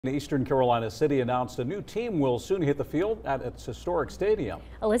Eastern Carolina City announced a new team will soon hit the field at its historic stadium.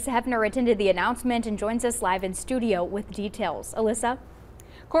 Alyssa Hefner attended the announcement and joins us live in studio with details. Alyssa?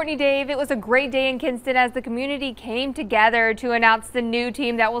 Courtney, Dave, it was a great day in Kinston as the community came together to announce the new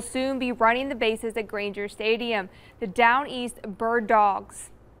team that will soon be running the bases at Grainger Stadium, the Down East Bird Dogs.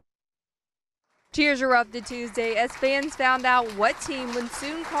 Cheers erupted Tuesday as fans found out what team would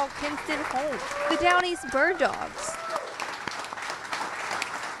soon call Kinston home, the Down East Bird Dogs.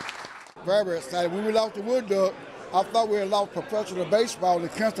 Very excited. When we lost the Wood Duck, I thought we had lost professional baseball in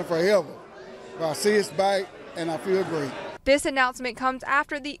Kinston forever. But I see it's back, and I feel great. This announcement comes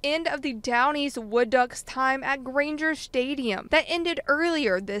after the end of the Down East Wood Ducks' time at Grainger Stadium that ended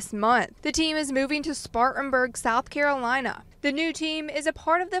earlier this month. The team is moving to Spartanburg, South Carolina. The new team is a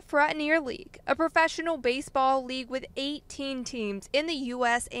part of the Frontier League, a professional baseball league with 18 teams in the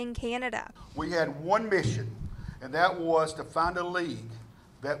U.S. and Canada. We had one mission, and that was to find a league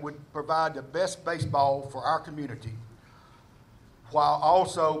that would provide the best baseball for our community while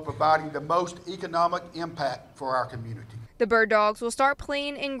also providing the most economic impact for our community. The Bird Dogs will start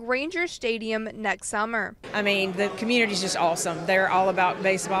playing in Grainger Stadium next summer. I mean, the community's just awesome. They're all about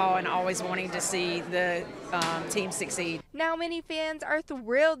baseball and always wanting to see the team succeed. Now many fans are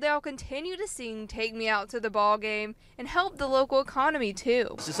thrilled they'll continue to sing "Take Me Out to the Ball Game" and help the local economy too.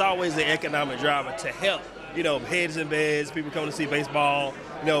 It's just always the economic driver to help, heads and beds, people coming to see baseball,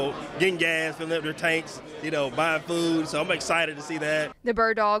 getting gas, filling up their tanks, buying food. So I'm excited to see that. The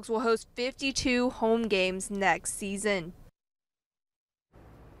Bird Dogs will host 52 home games next season.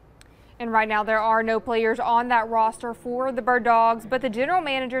 And right now there are no players on that roster for the Bird Dogs, but the general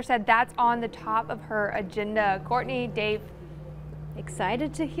manager said that's on the top of her agenda. Courtney, Dave.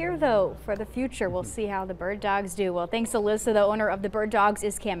 Excited to hear, though, for the future. We'll see how the Bird Dogs do. Well, thanks, Alyssa. The owner of the Bird Dogs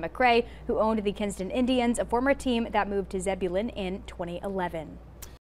is Cam McCrae, who owned the Kinston Indians, a former team that moved to Zebulon in 2011.